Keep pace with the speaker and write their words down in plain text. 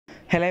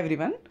Hello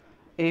everyone,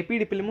 AP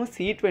diploma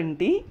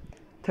c20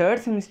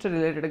 third semester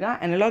రిలేటెడ్గా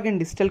analogue and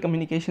digital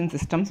communication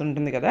systems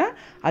ఉంటుంది కదా,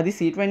 అది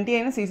c20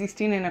 అయినా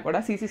c16 అయినా కూడా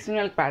c16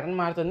 వాళ్ళకి ప్యాటర్న్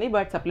మారుతుంది.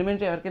 బట్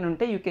సప్లిమెంటరీ ఎవరికైనా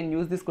ఉంటే you can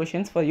use this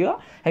questions for your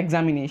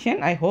examination,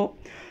 I hope.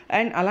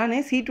 And అలానే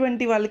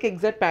c20 వాళ్ళకి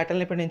ఎగ్జాక్ట్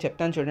ప్యాటర్న్ ఇప్పుడు నేను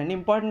చెప్తాను చూడండి,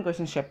 ఇంపార్టెంట్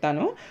క్వశ్చన్స్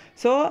చెప్తాను.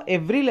 సో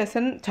ఎవ్రీ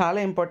లెసన్ చాలా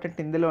ఇంపార్టెంట్.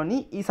 ఇందులోని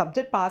ఈ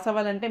సబ్జెక్ట్ పాస్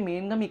అవ్వాలంటే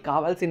మెయిన్గా మీకు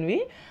కావాల్సినవి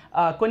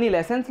కొన్ని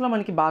లెసన్స్లో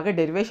మనకి బాగా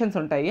డెరివేషన్స్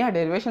ఉంటాయి, ఆ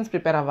డెరివేషన్స్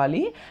ప్రిపేర్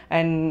అవ్వాలి.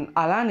 అండ్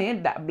అలానే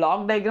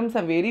black diagrams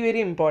are very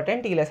very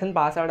important ఈ లెసన్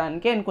పాస్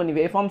అవ్వడానికి. అండ్ కొన్ని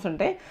వే ఫామ్స్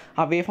ఉంటాయి,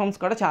 ఆ వే ఫామ్స్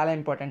కూడా చాలా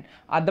ఇంపార్టెంట్.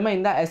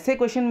 అర్థమైందా? ఎస్ఏ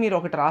క్వశ్చన్ మీరు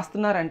ఒకటి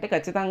రాస్తున్నారంటే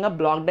ఖచ్చితంగా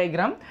బ్లాక్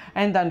డయాగ్రామ్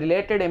అండ్ దాని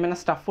రిలేటెడ్ ఏమైనా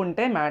స్టఫ్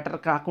ఉంటే మ్యాటర్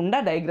కాకుండా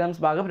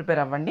డయాగ్రామ్స్ బాగా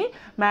ప్రిపేర్ అవ్వండి.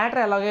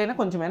 మ్యాటర్ ఎలాగైనా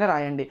కొంచెమైనా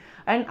రాయండి.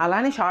 అండ్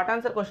అలానే షార్ట్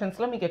ఆన్సర్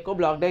క్వశ్చన్స్లో మీకు ఎక్కువ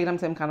బ్లాక్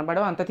డయాగ్రామ్స్ ఏం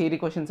కనబడవు, అంత థియరీ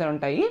క్వశ్చన్సే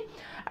ఉంటాయి.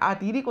 ఆ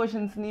థియరీ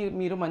క్వశ్చన్స్ని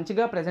మీరు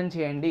మంచిగా ప్రజెంట్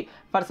చేయండి.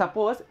 For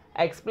suppose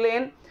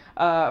explain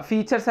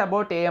features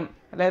about AM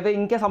లేదా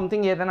ఇంకా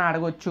సంథింగ్ ఏదైనా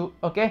అడగొచ్చు.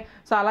 ఓకే,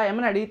 సో అలా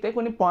ఏమైనా అడిగితే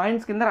కొన్ని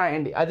పాయింట్స్ కింద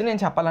రాయండి, అది నేను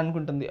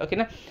చెప్పాలనుకుంటుంది.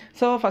 ఓకేనా?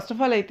 సో ఫస్ట్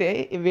ఆఫ్ ఆల్ అయితే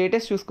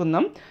వెయిటేజ్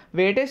చూసుకుందాం.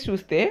 వెయిటేజ్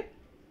చూస్తే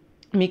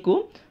మీకు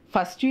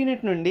ఫస్ట్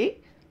యూనిట్ నుండి,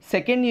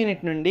 సెకండ్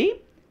యూనిట్ నుండి,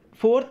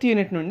 ఫోర్త్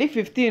యూనిట్ నుండి,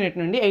 ఫిఫ్త్ యూనిట్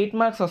నుండి 8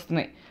 మార్క్స్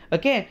వస్తున్నాయి.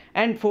 ఓకే,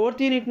 అండ్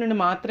ఫోర్త్ యూనిట్ నుండి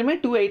మాత్రమే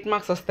 2 8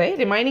 మార్క్స్ వస్తాయి.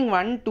 రిమైనింగ్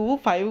 1 2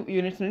 5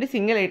 యూనిట్స్ నుండి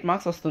సింగిల్ 8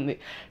 మార్క్స్ వస్తుంది.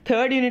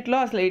 థర్డ్ యూనిట్లో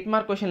అసలు 8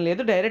 మార్క్ క్వశ్చన్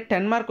లేదు, డైరెక్ట్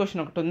 10 మార్క్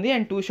క్వశ్చన్ ఒకటి ఉంది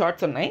అండ్ 2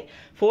 షార్ట్స్ ఉన్నాయి.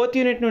 ఫోర్త్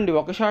యూనిట్ నుండి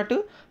ఒక షార్ట్,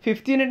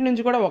 ఫిఫ్త్ యూనిట్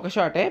నుంచి కూడా ఒక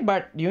షార్టే.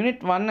 బట్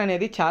యూనిట్ 1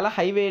 అనేది చాలా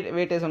హై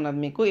వెయిటేజ్ ఉన్నది.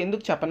 మీకు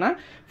ఎందుకు చెప్పనా,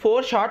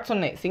 4 షార్ట్స్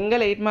ఉన్నాయి.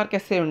 సింగిల్ 8 మార్క్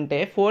ఎస్సే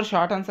ఉంటే 4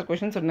 షార్ట్ ఆన్సర్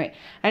క్వశ్చన్స్ ఉన్నాయి.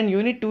 అండ్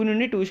యూనిట్ 2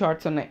 నుండి 2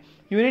 షార్ట్స్ ఉన్నాయి.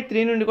 యూనిట్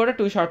 3 నుండి కూడా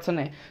 2 షార్ట్స్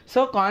ఉన్నాయి. So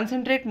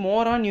concentrate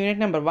more on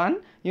unit number 1,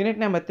 unit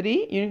number 3,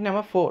 unit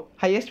number 4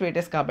 highest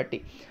weightage కాబట్టి.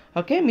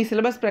 ఓకే, మీ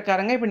సిలబస్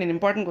ప్రకారంగా ఇప్పుడు నేను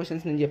ఇంపార్టెంట్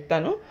క్వశ్చన్స్ నేను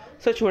చెప్తాను.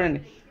 సో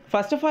చూడండి,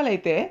 ఫస్ట్ ఆఫ్ ఆల్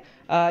అయితే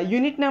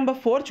యూనిట్ నెంబర్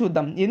 4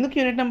 చూద్దాం. ఎందుకు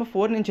యూనిట్ నెంబర్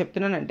 4 నేను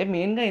చెప్తున్నానంటే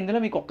మెయిన్గా ఇందులో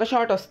మీకు ఒక్క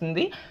షార్ట్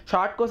వస్తుంది.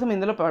 షార్ట్ కోసం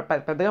ఇందులో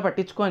పెద్దగా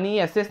పట్టించుకొని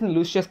ఎస్ఎస్ని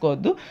లూజ్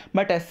చేసుకోవద్దు.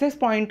 బట్ ఎస్ఎస్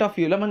పాయింట్ ఆఫ్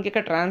వ్యూలో మనకి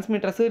ఇక్కడ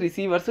ట్రాన్స్మిటర్స్,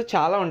 రిసీవర్స్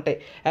చాలా ఉంటాయి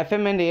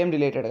ఎఫ్ఎం అండ్ ఏఎం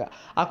రిలేటెడ్గా.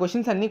 ఆ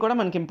క్వశ్చన్స్ అన్నీ కూడా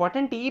మనకి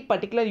ఇంపార్టెంట్. ఈ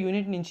పర్టికులర్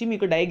యూనిట్ నుంచి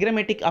మీకు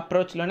డయాగ్రామెటిక్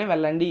అప్రోచ్లోనే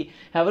వెళ్ళండి.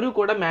 ఎవరు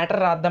కూడా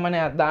మ్యాటర్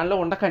రాద్దామనే దానిలో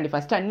ఉండకండి.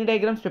 ఫస్ట్ అన్ని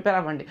డయాగ్రామ్స్ ప్రిపేర్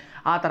అవ్వండి.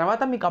 ఆ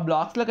తర్వాత మీకు ఆ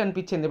బ్లాక్స్లో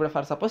కనిపించింది. ఇప్పుడు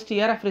ఫర్ సపోజ్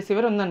టీఆర్ఎఫ్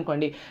రిసీవర్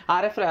ఉందనుకోండి,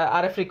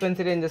 ఆర్ఎఫ్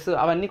ఫ్రీక్వెన్సీ రేంజెస్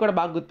అవన్నీ కూడా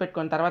బాగా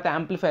గుర్తుపెట్టుకోండి. తర్వాత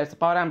యాంప్లిఫైర్స్,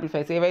 పవర్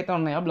యాంప్లిఫైర్స్ ఏవైతే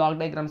ఉన్నాయో బ్లాక్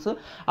డయాగ్రామ్స్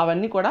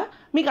అవన్నీ కూడా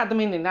మీకు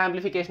అర్థమైంది.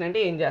 యాంప్లిఫికేషన్ అంటే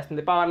ఏం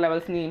చేస్తుంది, పవర్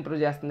లెవెల్స్ని ఇంప్రూవ్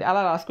చేస్తుంది,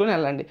 అలా రాసుకొని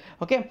వెళ్ళండి.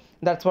 Okay,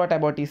 that's what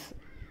about is.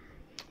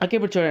 Okay,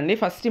 ఇప్పుడు చూడండి,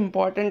 ఫస్ట్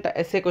ఇంపార్టెంట్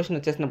ఎస్ఏ క్వశ్చన్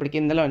వచ్చేసినప్పటికి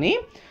ఇందులోని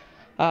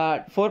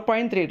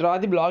 4.3 draw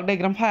the block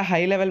diagram for high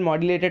level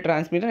modulated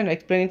transmitter and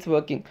explain it's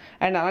working.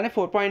 And అలానే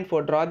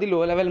 4.4 డ్రా ది లో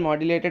level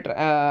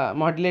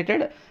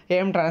modulated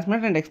AM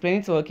transmitter and explain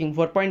it's working.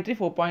 4.3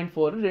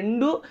 4.4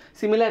 రెండు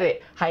సిమిలరే.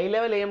 High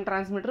level AM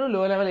transmitter,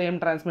 లో level AM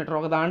transmitter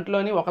ఒక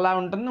దాంట్లోని ఒకలా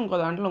ఉంటుంది, ఇంకో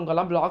దాంట్లో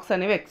ఇంకోలా బ్లాక్స్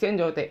అనేవి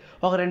ఎక్స్చేంజ్ అవుతాయి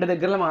ఒక రెండు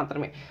దగ్గరలో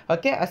మాత్రమే.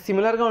 ఓకే, అది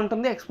సిమిలర్గా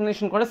ఉంటుంది,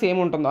 ఎక్స్ప్లెనేషన్ కూడా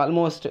సేమ్ ఉంటుంది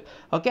ఆల్మోస్ట్.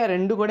 ఓకే,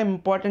 రెండు కూడా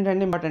ఇంపార్టెంట్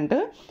అండ్ ఇంపార్టెంట్.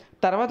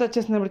 తర్వాత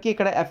వచ్చేసినప్పటికీ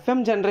ఇక్కడ ఎఫ్ఎం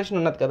జనరేషన్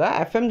ఉన్నది కదా,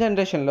 ఎఫ్ఎం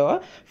జనరేషన్లో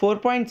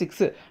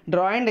 4.6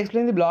 draw and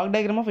explain the block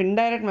diagram of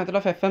indirect method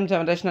of FM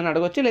generation అని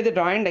అడగొచ్చు, లేదా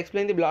draw and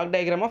explain the block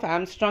diagram of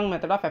Armstrong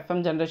method of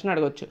FM generation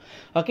అడగొచ్చు.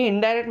 Okay,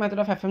 indirect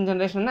method of FM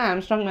generation అన్న,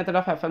 Armstrong method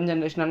of FM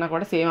generation అన్న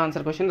కూడా same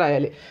answer question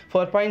రాయాలి.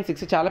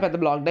 4.6 చాలా పెద్ద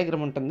బ్లాక్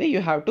డయాగ్రామ్ ఉంటుంది,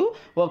 you have to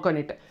work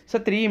on it. So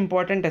 3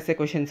 important SA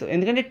questions,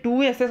 ఎందుకంటే 2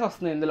 essays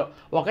వస్తుంది ఇందులో.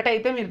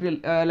 ఒకటైతే మీరు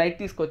లైట్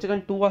తీసుకోవచ్చు,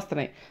 కానీ 2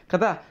 వస్తున్నాయి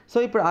కదా. సో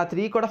ఇప్పుడు ఆ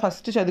 3 కూడా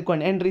ఫస్ట్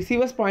చదువుకోండి. అండ్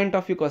రిసీవర్స్ పాయింట్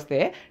ఆఫ్ వ్యూకి వస్తే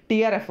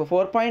టీఆర్ఎఫ్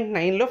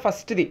 4.9లో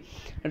ఫస్ట్ది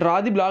draw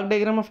the block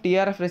diagram of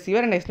TRF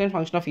receiver and explain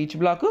function of each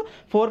black.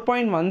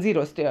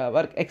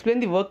 4.10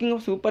 explain the working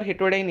of super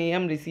హెటెరోడైన్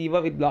AM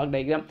receiver with block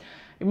diagram.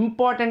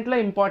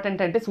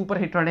 Important అంటే super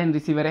హెటెరోడైన్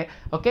రిసీవరే.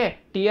 Okay,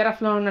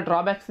 టీఆర్ఎఫ్లో ఉన్న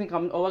డ్రాబ్యాక్స్ని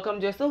overcome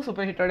చేస్తూ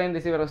super హెటెరోడైన్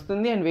receiver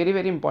వస్తుంది. And very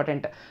very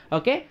important.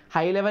 Okay,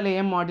 high level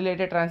AM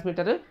modulated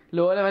transmitter,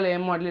 లో level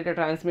AM modulated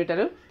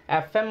transmitter,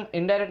 FM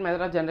indirect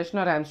method of generation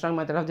or Armstrong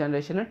method of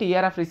generation,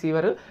 TRF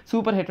receiver,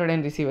 super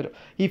హెటెరోడైన్ receiver.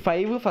 ఈ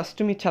 5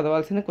 first మీరు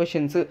చదవాల్సిన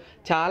questions,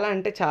 చాలా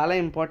అంటే చాలా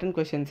important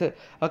questions.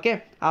 Okay,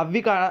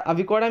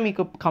 అవి కూడా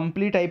మీకు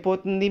కంప్లీట్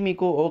అయిపోతుంది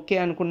మీకు ఓకే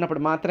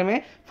అనుకున్నప్పుడు మాత్రమే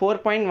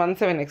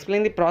 4.17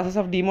 explain the process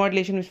of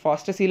demodulation with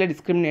faster sealer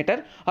డిస్క్రిమినేటర్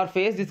are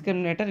face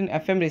డిస్క్రిమినేటర్ in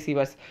FM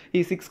receivers. ఈ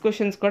 6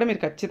 క్వశ్చన్స్ కూడా మీరు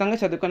ఖచ్చితంగా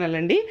చదువుకొని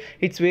వెళ్ళండి.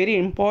 It's very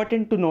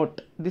important to note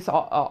this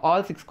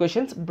all 6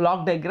 questions.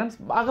 Black diagrams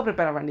బాగా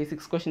ప్రిపేర్ అవ్వండి ఈ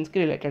 6 క్వశ్చన్స్కి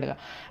రిలేటెడ్గా.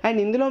 అండ్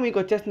ఇందులో మీకు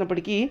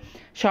వచ్చేసినప్పటికీ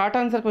షార్ట్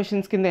ఆన్సర్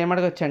క్వశ్చన్స్ కింద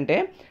ఏమడగచ్చు అంటే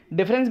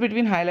difference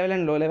between high level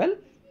and లో లెవెల్,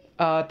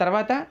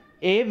 తర్వాత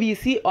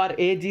ఏవిసి ఆర్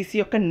ఏజీసీ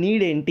యొక్క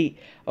నీడ్ ఏంటి.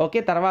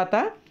 ఓకే, తర్వాత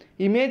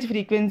ఇమేజ్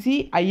ఫ్రీక్వెన్సీ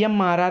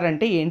ఐఎంఆర్ఆర్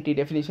అంటే ఏంటి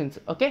డెఫినేషన్స్.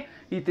 ఓకే,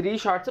 ఈ 3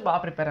 షార్ట్స్ బాగా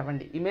ప్రిపేర్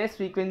అవ్వండి. ఇమేజ్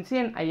ఫ్రీక్వెన్సీ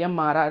అండ్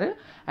ఐఎంఆర్ఆర్,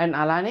 అండ్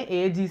అలానే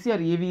AGC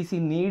are AVC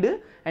need,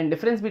 and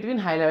difference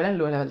between high level and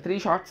లో లెవెల్. 3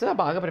 షార్ట్స్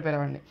బాగా ప్రిపేర్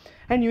అవ్వండి.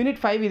 అండ్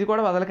యూనిట్ 5 ఇది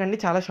కూడా వదలకండి,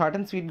 చాలా షార్ట్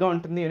అండ్ స్వీట్గా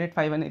ఉంటుంది యూనిట్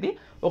 5 అనేది.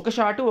 ఒక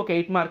షార్ట్ ఒక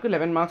 8 మార్క్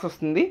 11 మార్క్స్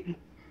వస్తుంది.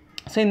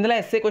 సో ఇందులో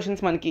ఎస్ఏ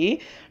క్వశ్చన్స్ మనకి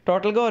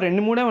టోటల్గా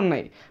 2-3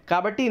 ఉన్నాయి.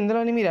 కాబట్టి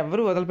ఇందులోని మీరు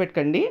ఎవరు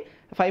వదిలిపెట్టకండి.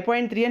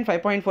 5.3 అండ్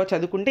 5.4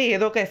 చదువుకుంటే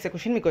ఏదో ఒక ఎస్ఏ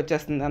క్వశ్చన్ మీకు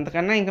వచ్చేస్తుంది.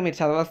 అంతకన్నా ఇంకా మీరు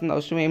చదవాల్సిన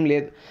అవసరం ఏం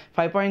లేదు.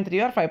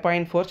 5.3 ఆర్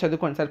 5.4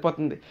 చదువుకోండి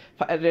సరిపోతుంది.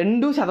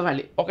 రెండు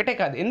చదవాలి, ఒకటే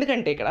కాదు.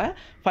 ఎందుకంటే ఇక్కడ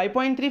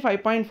 5.3,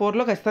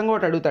 5.4లో ఖచ్చితంగా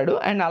ఒకటి అడుగుతాడు.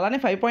 అండ్ అలానే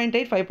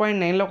 5.8,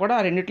 5.9లో కూడా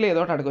ఆ రెండిట్లో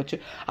ఏదో ఒకటి అడగొచ్చు.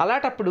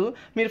 అలాంటప్పుడు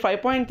మీరు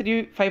 5.3,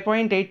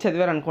 5.8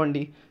 చదివారు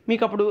అనుకోండి,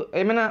 మీకు అప్పుడు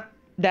ఏమైనా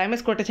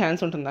డ్యామేజ్ కొట్టే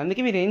ఛాన్స్ ఉంటుంది.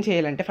 అందుకే మీరు ఏం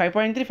చేయాలంటే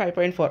 5.3,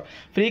 5.4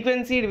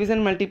 frequency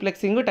division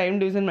multiplexing, time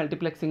division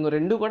multiplexing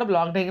రెండు కూడా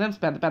బ్లాక్ డయాగ్రామ్స్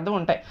పెద్ద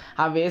ఉంటాయి.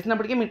 అవి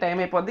వేసినప్పటికీ మీ టైం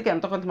అయిపోద్ది,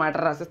 ఎంతో కొంత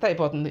మ్యాటర్ రాసేస్తే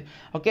అయిపోతుంది.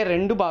 ఓకే,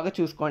 రెండు బాగా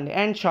చూసుకోండి.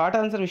 అండ్ షార్ట్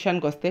ఆన్సర్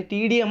విషయానికి వస్తే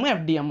TDM,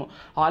 ఎఫ్డిఎం.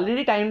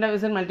 Already time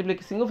division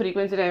multiplexing,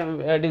 frequency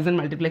division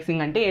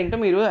multiplexing అంటే ఏంటో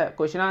మీరు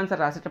క్వశ్చన్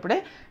ఆన్సర్ రాసేటప్పుడే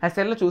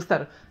ఎస్ఎల్లో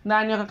చూస్తారు.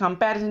 దాని యొక్క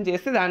కంపారిజన్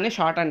చేస్తే దాన్నే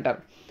షార్ట్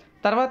అంటారు.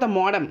 తర్వాత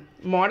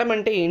మోడమ్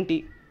అంటే ఏంటి,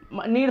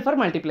 need for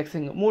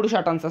multiplexing, 3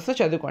 short answers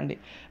చదువుకోండి.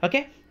 ఓకే,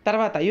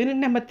 తర్వాత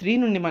యూనిట్ నెంబర్ 3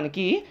 నుండి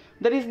మనకి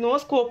there is no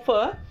scope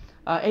for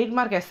 8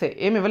 mark SA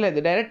ఏమి ఇవ్వలేదు,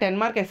 డైరెక్ట్ 10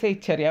 మార్క్ ఎస్ఏ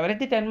ఇచ్చారు.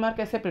 ఎవరైతే 10 మార్క్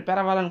ఎస్ఏ ప్రిపేర్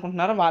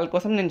అవ్వాలనుకుంటున్నారో వాళ్ళ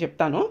కోసం నేను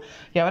చెప్తాను.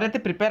 ఎవరైతే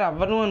ప్రిపేర్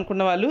అవ్వను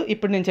అనుకున్న వాళ్ళు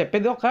ఇప్పుడు నేను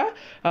చెప్పేది ఒక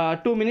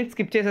 2 minutes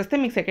స్కిప్ చేసేస్తే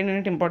మీకు సెకండ్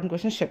యూనిట్ ఇంపార్టెంట్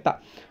క్వశ్చన్స్ చెప్తా.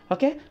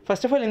 ఓకే,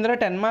 ఫస్ట్ ఆఫ్ ఆల్ ఇందులో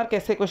 10 మార్క్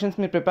ఎస్ఏ క్వశ్చన్స్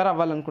మీరు ప్రిపేర్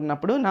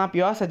అవ్వాలనుకున్నప్పుడు నా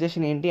ప్యూర్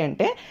సజెషన్ ఏంటి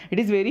అంటే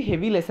it is very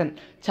heavy lesson,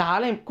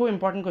 చాలా ఎక్కువ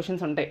ఇంపార్టెంట్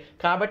క్వశ్చన్స్ ఉంటాయి.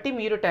 కాబట్టి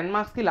మీరు 10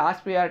 మార్క్స్కి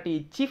లాస్ట్ ప్రియారిటీ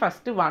ఇచ్చి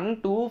ఫస్ట్ 1,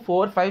 2,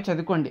 4, 5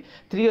 చదువుకోండి,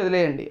 3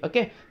 వదిలేయండి.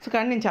 ఓకే, సో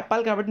కానీ నేను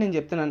చెప్పాలి కాబట్టి నేను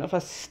చెప్తున్నాను.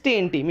 ఫస్ట్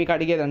ఏంటి మీకు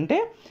అడిగేదంటే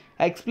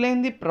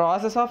explain the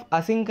process of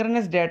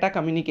asynchronous data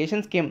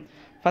communication scheme,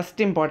 first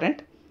important.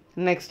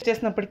 Next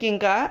చేసినప్పటికీ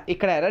ఇంకా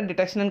ఇక్కడ error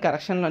detection and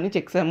కరెక్షన్లోని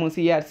checksum,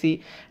 CRC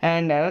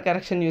and error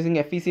correction using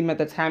ఎఫ్ఈసి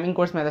methods, హ్యామింగ్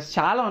codes methods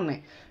చాలా ఉన్నాయి.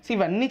 సో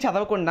ఇవన్నీ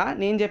చదవకుండా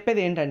నేను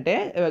చెప్పేది ఏంటంటే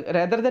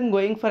rather then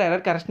going for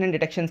error correction and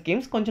detection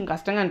schemes కొంచెం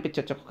కష్టంగా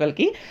అనిపించవచ్చు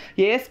ఒక్కొక్కరికి.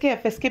 ఏఎస్కే,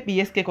 ఎఫ్ఎస్కే,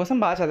 పిఎస్కే కోసం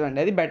బాగా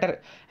చదవండి, అది better.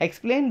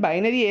 Explain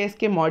binary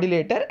ASK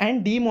modulator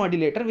and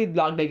డీమాడ్యులేటర్ with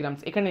black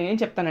diagrams. ఇక్కడ నేనేం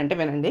చెప్తానంటే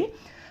వినండి,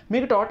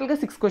 మీకు టోటల్గా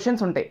 6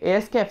 క్వశ్చన్స్ ఉంటాయి,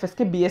 ఏఎస్కే,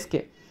 ఎఫ్ఎస్కే,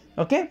 బిఎస్కే.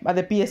 ఓకే,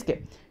 అదే పిఎస్కే.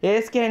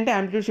 ఏఎస్కే అంటే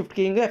యాంప్లిట్యూడ్ షిఫ్ట్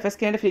కీయింగ్,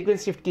 ఎఫ్ఎస్కే అంటే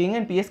frequency shift keying,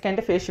 and PSK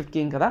అంటే ఫేజ్ షిఫ్ట్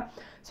కీయింగ్ కదా.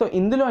 సో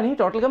ఇందులోని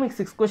టోటల్గా మీకు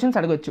 6 క్వశ్చన్స్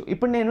అడగొచ్చు.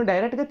 ఇప్పుడు నేను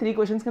డైరెక్ట్గా 3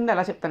 క్వశ్చన్స్ కింద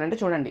ఎలా చెప్తానంటే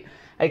చూడండి,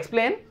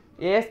 explain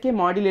ASK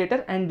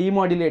modulator and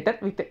డీమాడ్యులేటర్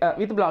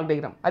with block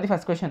diagram, అది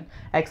first question.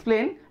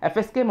 Explain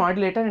FSK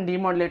modulator and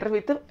డీమాడ్యులేటర్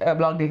with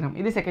block diagram,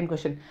 ఇది second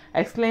question.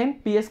 Explain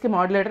PSK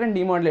modulator and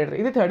డీమాడ్యులేటర్,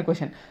 ఇది థర్డ్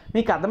క్వశ్చన్.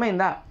 మీకు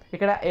అర్థమైందా?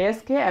 ఇక్కడ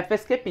ASK,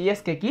 FSK,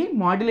 పిఎస్కేకి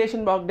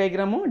modulation black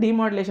diagram,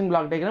 డీమాడ్యులేషన్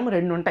block diagram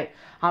 2 ఉంటాయి.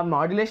 ఆ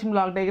modulation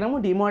black diagram,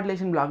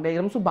 డీమాడ్యులేషన్ black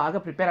diagrams బాగా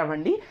prepare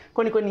అవ్వండి.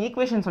 కొన్ని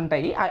ఈక్వేషన్స్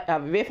ఉంటాయి,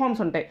 వే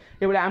ఫార్మ్స్ ఉంటాయి.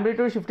 ఇప్పుడు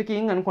యాంప్లిట్యూడ్ షిఫ్ట్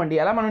కీయింగ్ అనుకోండి,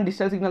 ఎలా మనం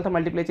డిజిటల్ సిగ్నల్తో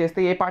మల్టిప్లై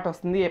చేస్తే ఏ పార్ట్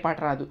వస్తుంది ఏ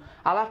పార్ట్ రాదు,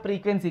 అలా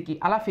ఫ్రీక్వెన్సీకి,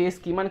 అలా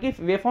ఫేస్కి మనకి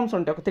వే ఫార్మ్స్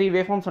ఉంటాయి, ఒక 3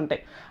 వే ఫార్మ్స్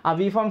ఉంటాయి. ఆ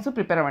వే ఫార్మ్స్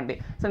ప్రిపేర్ అవ్వండి.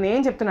 సో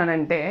నేను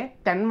చెప్తున్నానంటే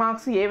 10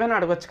 మార్క్స్ ఏవైనా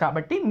అడగొచ్చు.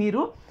 కాబట్టి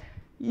మీరు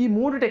ఈ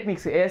 3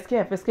 techniques ASK,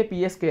 FSK,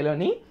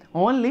 పిఎస్కేలోని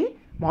only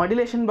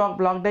modulation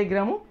black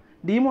diagram,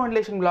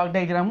 డీమాడ్యులేషన్ black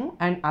diagram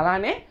and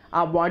అలానే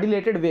ఆ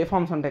మాడ్యులేటెడ్ వే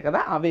ఫార్మ్స్ ఉంటాయి కదా,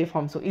 ఆ వే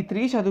ఫార్మ్స్, ఈ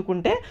 3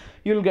 చదువుకుంటే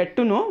you will get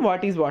to know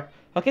what is what.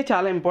 Okay,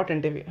 చాలా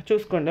ఇంపార్టెంట్ ఇవి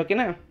చూసుకోండి.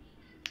 ఓకేనా,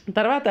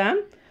 తర్వాత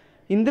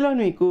ఇందులో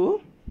మీకు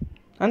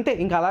అంతే,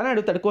 ఇంకా అలానే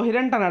అడుగుతాడు.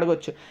 కోహిరెంట్ అని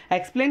అడగొచ్చు,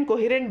 ఎక్స్ప్లెయిన్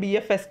కోహిరెంట్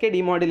బిఎఫ్ఎస్కే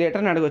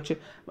డిమాడ్యులేటర్ అని అడగొచ్చు.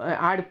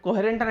 ఆడు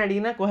కోహిరెంట్ అని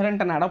అడిగినా,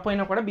 కోహిరెంట్ అని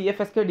అడగపోయినా కూడా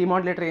బిఎఫ్ఎస్కే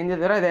డిమాడ్యులేటర్ ఏం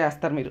చదివారో అదే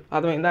వేస్తారు మీరు,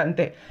 అర్థమైందా?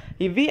 అంతే.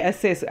 ఇవి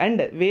ఎస్ఎస్.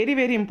 అండ్ వెరీ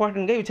వెరీ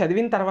ఇంపార్టెంట్గా ఇవి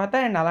చదివిన తర్వాత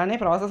అండ్ అలానే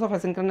process of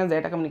asynchronous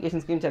data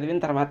communication scheme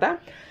చదివిన తర్వాత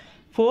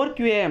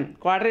 4QAM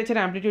quadrature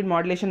amplitude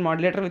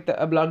modulator with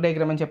block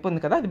diagram అని చెప్పింది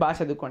కదా, అది బాగా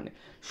చదువుకోండి.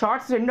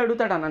 షార్ట్స్ 2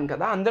 అడుగుతాడు అన్నాను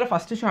కదా, అందులో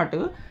first short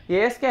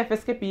ASK,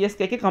 FSK,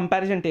 పిఎస్కేకి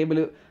comparison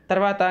table.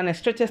 తర్వాత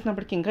నెక్స్ట్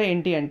వచ్చేసినప్పటికి ఇంకా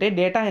ఏంటి అంటే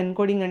డేటా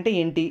ఎన్కోడింగ్ అంటే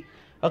ఏంటి.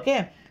 ఓకే,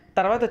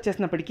 తర్వాత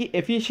వచ్చేసినప్పటికీ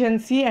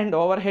ఎఫిషియన్సీ అండ్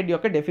ఓవర్ హెడ్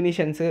యొక్క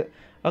డెఫినేషన్స్.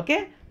 ఓకే,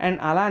 అండ్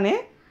అలానే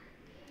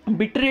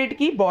బిట్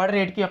రేట్కి బార్డర్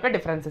రేట్కి యొక్క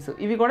డిఫరెన్సెస్,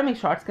 ఇవి కూడా మీకు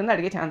షార్ట్స్ కింద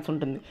అడిగే ఛాన్స్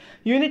ఉంటుంది.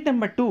 Unit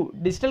number 2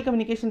 digital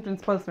communication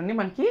principles నుండి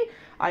మనకి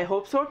ఐ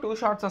హోప్ సో 2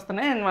 షార్ట్స్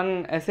వస్తున్నాయి అండ్ 1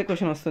 ఎస్ఏ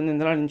క్వశ్చన్ వస్తుంది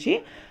ఇందులో నుంచి.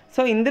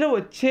 సో ఇందులో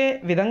వచ్చే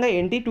విధంగా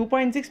ఏంటి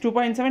 2.6,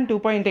 2.7,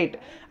 2.8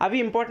 అవి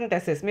ఇంపార్టెంట్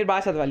ఎస్ఎస్, మీరు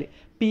బాగా చదవాలి.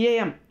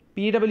 PAM,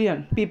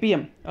 PWM,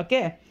 ppm.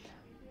 Okay,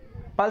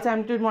 pulse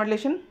amplitude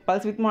modulation,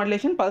 pulse with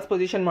modulation, pulse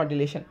position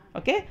modulation.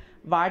 Okay,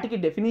 వాటికి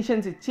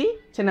డెఫినేషన్స్ ఇచ్చి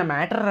చిన్న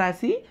మ్యాటర్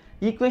రాసి,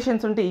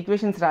 ఈక్వేషన్స్ ఉంటే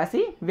ఈక్వేషన్స్ రాసి,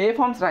 వే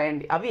ఫార్మ్స్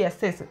రాయండి, అవి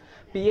ఎస్ఎస్.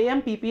 పిఏఎం,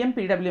 పీపీఎం,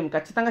 పీడబ్ల్యూఎం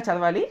ఖచ్చితంగా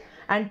చదవాలి.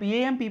 అండ్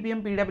పిఏఎం, పీపీఎం,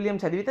 పీడబ్ల్యూఎం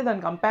చదివితే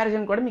దాని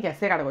కంపారిజన్ కూడా మీకు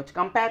ఎస్ఏ అడగవచ్చు.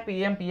 Compare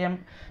PAM,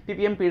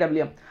 ppm,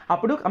 PWM.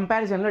 అప్పుడు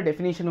కంపారిజన్లో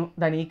డెఫినేషను,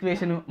 దాని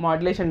ఈక్వేషను,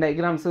 మాడ్యులేషన్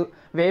డయాగ్రామ్స్,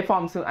 వే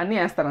ఫార్మ్స్ అన్నీ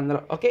వేస్తారు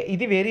అందులో. ఓకే,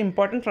 ఇది very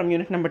important from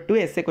unit number 2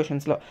 SA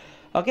క్వశ్చన్స్లో.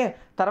 Okay,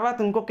 తర్వాత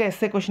ఇంకొక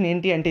ఎస్ఏ క్వశ్చన్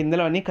ఏంటి అంటే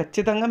ఇందులోని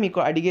ఖచ్చితంగా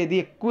మీకు అడిగేది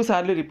ఎక్కువ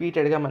సార్లు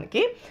రిపీటెడ్గా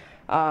మనకి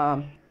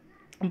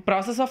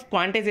process of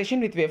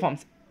quantization with way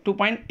forms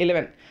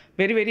 2.11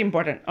 very very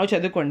important, అవి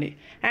చదువుకోండి.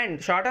 అండ్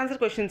షార్ట్ ఆన్సర్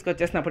క్వశ్చన్స్కి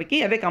వచ్చేసినప్పటికీ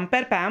అదే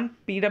కంపేర్ ప్యామ్,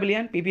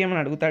 పీడబ్ల్యూఎం, పీపీఎం అని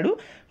అడుగుతాడు.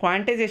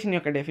 క్వాంటైజేషన్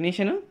యొక్క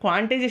డెఫినేషను,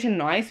 క్వాంటైజేషన్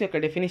నాయిస్ యొక్క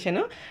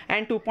డెఫినేషను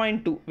అండ్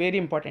 2.2 వెరీ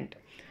ఇంపార్టెంట్.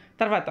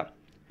 తర్వాత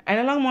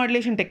analogue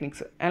modulation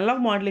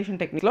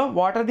టెక్నిక్స్లో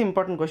what are the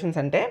important questions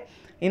అంటే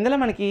ఇందులో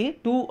మనకి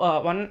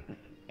 1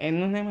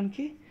 ఎన్ని ఉన్నాయి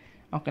మనకి,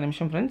 ఒక్క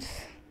నిమిషం friends.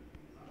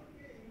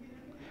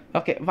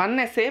 Okay, 1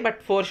 essay but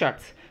 4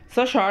 shorts.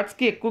 So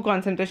షార్ట్స్కి ఎక్కువ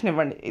కాన్సన్ట్రేషన్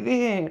ఇవ్వండి. ఇది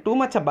టూ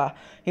మచ్ అబ్బా,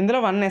 ఇందులో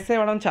 1 essay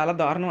ఇవ్వడం చాలా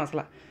దారుణం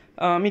అసలు.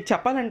 మీకు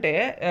చెప్పాలంటే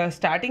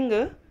starting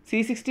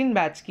C16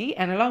 బ్యాచ్కి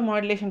analogue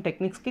modulation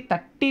టెక్నిక్స్కి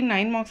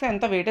 39 marks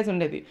ఎంత వెయిటేజ్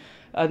ఉండేది.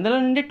 అందులో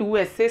నుండి 2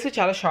 essays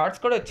చాలా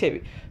షార్ట్స్ కూడా వచ్చేవి.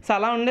 సో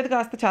అలా ఉండేది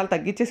కాస్త చాలా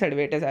తగ్గించేసాడు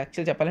వెయిటేజ్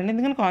యాక్చువల్ చెప్పాలంటే,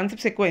 ఎందుకంటే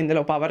కాన్సెప్ట్స్ ఎక్కువ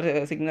ఇందులో, పవర్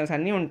సిగ్నల్స్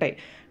అన్నీ ఉంటాయి,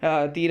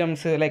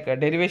 థీరమ్స్ లైక్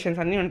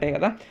డెరివేషన్స్ అన్నీ ఉంటాయి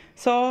కదా.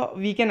 సో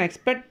వీ కెన్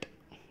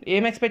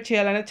ఏం ఎక్స్పెక్ట్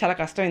చేయాలనేది చాలా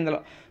కష్టం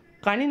ఇందులో.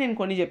 కానీ నేను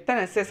కొన్ని చెప్తాను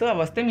ఎస్ఎస్, అవి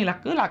వస్తే మీ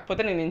లక్,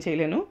 లేకపోతే నేనేం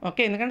చేయలేను.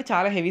 ఓకే, ఎందుకంటే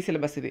చాలా హెవీ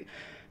సిలబస్ ఇది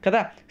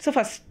కదా. సో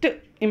ఫస్ట్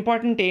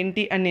ఇంపార్టెంట్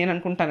ఏంటి అని నేను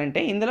అనుకుంటానంటే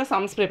ఇందులో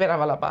సమ్స్ ప్రిపేర్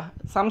అవ్వాలబ్బా.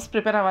 సమ్స్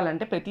ప్రిపేర్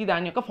అవ్వాలంటే ప్రతి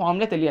దాని యొక్క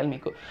ఫార్ములా తెలియాలి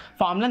మీకు.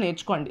 ఫార్ములా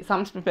నేర్చుకోండి,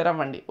 సమ్స్ ప్రిపేర్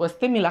అవ్వండి,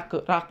 వస్తే మీ లక్,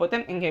 రాకపోతే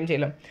ఇంకేం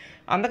చేయలేం.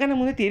 అంతకన్నా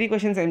ముందు థియరీ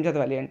క్వశ్చన్స్ ఏం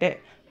చదవాలి అంటే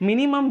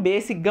మినిమం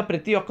బేసిక్గా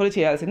ప్రతి ఒక్కరు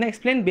చేయాల్సిందే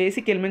explain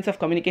basic elements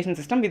of communication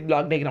system with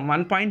block diagram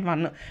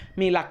 1.1.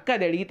 Me luck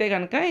అది అడిగితే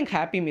కనుక ఇంక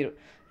హ్యాపీ, మీరు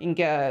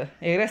ఇంకా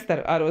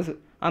ఎగరేస్తారు ఆ రోజు,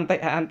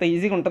 అంత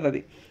ఈజీగా ఉంటుంది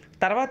అది.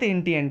 తర్వాత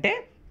ఏంటి అంటే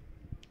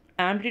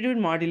యాంప్లిట్యూడ్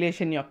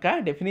మాడ్యులేషన్ యొక్క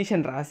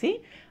డెఫినేషన్ రాసి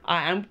ఆ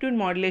యాంప్లిట్యూడ్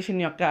మాడ్యులేషన్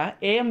యొక్క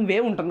ఏఎం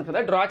వేవ్ ఉంటుంది కదా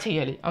డ్రా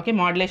చేయాలి. Okay,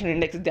 modulation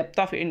index, depth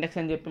of index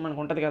అని చెప్పి మనకు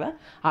ఉంటుంది కదా,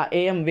 ఆ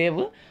AM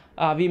wave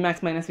Vmax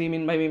minus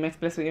Vmin by Vmax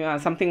plus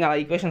something అలా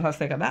ఈక్వేషన్స్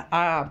వస్తాయి కదా,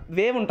 ఆ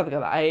వేవ్ ఉంటుంది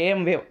కదా, ఆ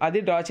ఏఎం వేవ్ అది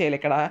డ్రా చేయాలి.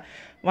 ఇక్కడ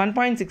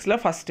 1.6లో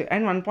first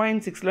and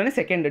 1.6లోనే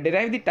second.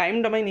 Derive the time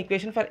domain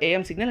equation for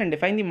AM signal and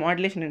define the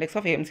modulation index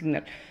of AM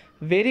signal.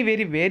 Very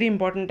very very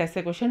important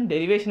SA question.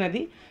 Derivation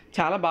అది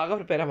చాలా బాగా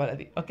ప్రిపేర్ అవ్వాలి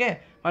అది. Okay,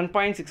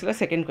 1.6లో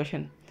second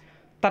question.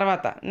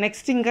 తర్వాత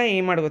next ఇంకా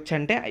ఏం అడగొచ్చు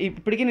అంటే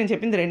ఇప్పటికీ నేను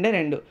చెప్పింది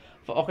రెండు,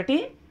 ఒకటి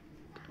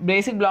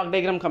basic block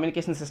diagram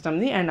communication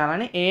సిస్టమ్ది and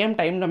అలానే ఏఎం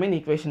టైమ్ డొమైన్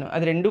ఈక్వేషన్,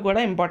 అది రెండు కూడా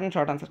ఇంపార్టెంట్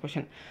షార్ట్ ఆన్సర్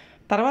క్వశ్చన్.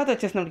 తర్వాత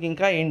వచ్చేసినప్పటికి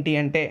ఇంకా ఏంటి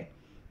అంటే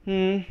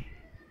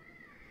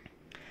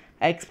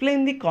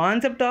explain the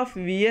concept of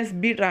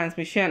VSB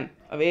transmission.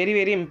 Very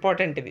very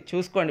important ఇది,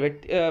 చూసుకోండి.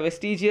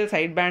 వెస్టీజియల్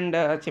సైడ్ బ్యాండ్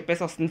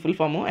చెప్పేసి వస్తుంది ఫుల్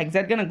ఫాము,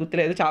 ఎగ్జాక్ట్గా నాకు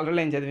గుర్తులేదు, చాలా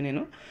రోజులు ఏం చదివి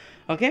నేను.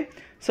 ఓకే,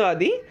 సో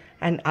అది.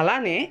 అండ్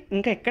అలానే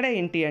ఇంకా ఎక్కడ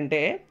ఏంటి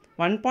అంటే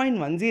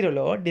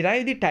 1.10లో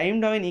derive the time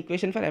domain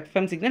equation for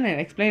FM signal and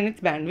explain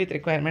it's band with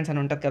requirements అని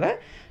ఉంటుంది కదా,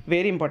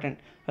 very important.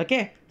 Okay,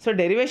 so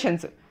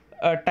derivations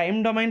time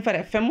domain for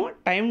FM,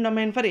 time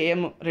domain for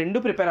AM రెండు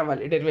ప్రిపేర్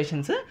అవ్వాలి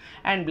derivations.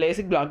 And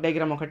basic block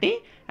diagram ఒకటి,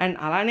 and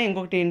అలానే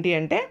ఇంకొకటి ఏంటి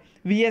అంటే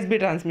విఎస్బి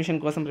ట్రాన్స్మిషన్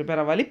కోసం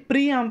ప్రిపేర్ అవ్వాలి.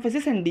 ప్రీ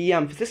ఆంఫిసిస్ అండ్ డీ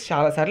ఆంఫిసిస్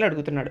చాలాసార్లు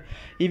అడుగుతున్నాడు.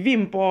 ఇవి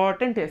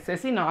ఇంపార్టెంట్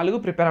ఎస్ఎస్సి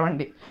 4 ప్రిపేర్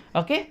అవ్వండి.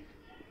 ఓకే,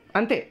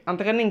 అంతే,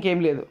 అంతకన్నా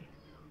ఇంకేం లేదు.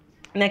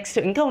 నెక్స్ట్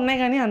ఇంకా ఉన్నాయి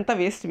కానీ అంతా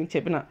వేస్ట్ మీకు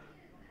చెప్పిన.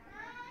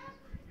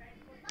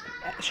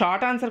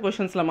 షార్ట్ ఆన్సర్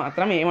క్వశ్చన్స్లో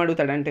మాత్రం ఏం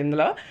అడుగుతాడంటే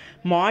ఇందులో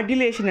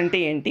మాడ్యులేషన్ అంటే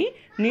ఏంటి,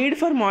 నీడ్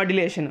ఫర్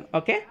మాడ్యులేషన్.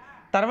 ఓకే,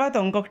 తర్వాత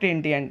ఇంకొకటి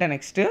ఏంటి అంటే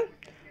నెక్స్ట్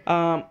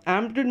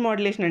యాంప్లిట్యూడ్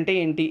మాడ్యులేషన్ అంటే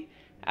ఏంటి,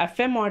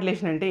 ఎఫ్ఎం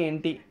మాడ్యులేషన్ అంటే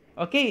ఏంటి.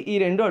 ఓకే, ఈ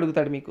రెండు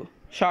అడుగుతాడు మీకు,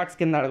 షార్ట్స్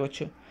కింద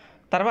అడగచ్చు.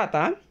 తర్వాత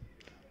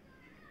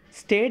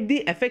state the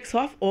effects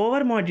of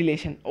over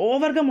modulation.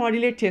 ఓవర్గా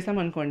మాడ్యులేట్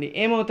చేసామనుకోండి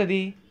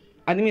ఏమవుతుంది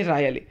అది మీరు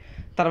రాయాలి.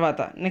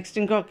 తర్వాత నెక్స్ట్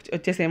ఇంకా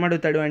వచ్చేసి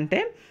ఏమడుగుతాడు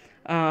అంటే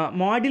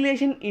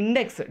modulation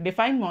index,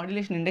 define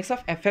modulation index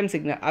of FM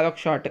signal, అదొక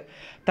షార్ట్.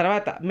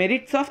 తర్వాత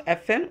merits of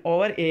FM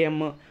over AM.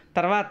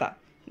 తర్వాత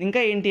ఇంకా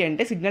ఏంటి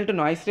అంటే signal to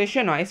noise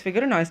ratio, noise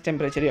figure, noise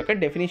temperature యొక్క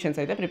డెఫినేషన్స్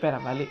అయితే ప్రిపేర్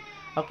అవ్వాలి.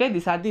 Okay,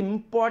 this are the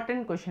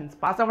important questions.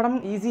 Pass అవ్వడం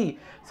ఈజీ,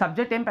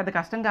 సబ్జెక్ట్ ఏం పెద్ద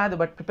కష్టం కాదు,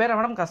 బట్ ప్రిపేర్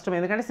అవ్వడం కష్టం,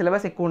 ఎందుకంటే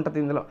సిలబస్ ఎక్కువ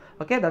ఉంటుంది ఇందులో.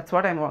 Okay, that's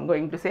what I'm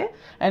going to say.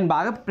 And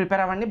బాగా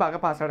ప్రిపేర్ అవ్వండి, బాగా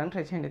పాస్ అవ్వడానికి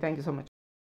ట్రై చేయండి. Thank you so much.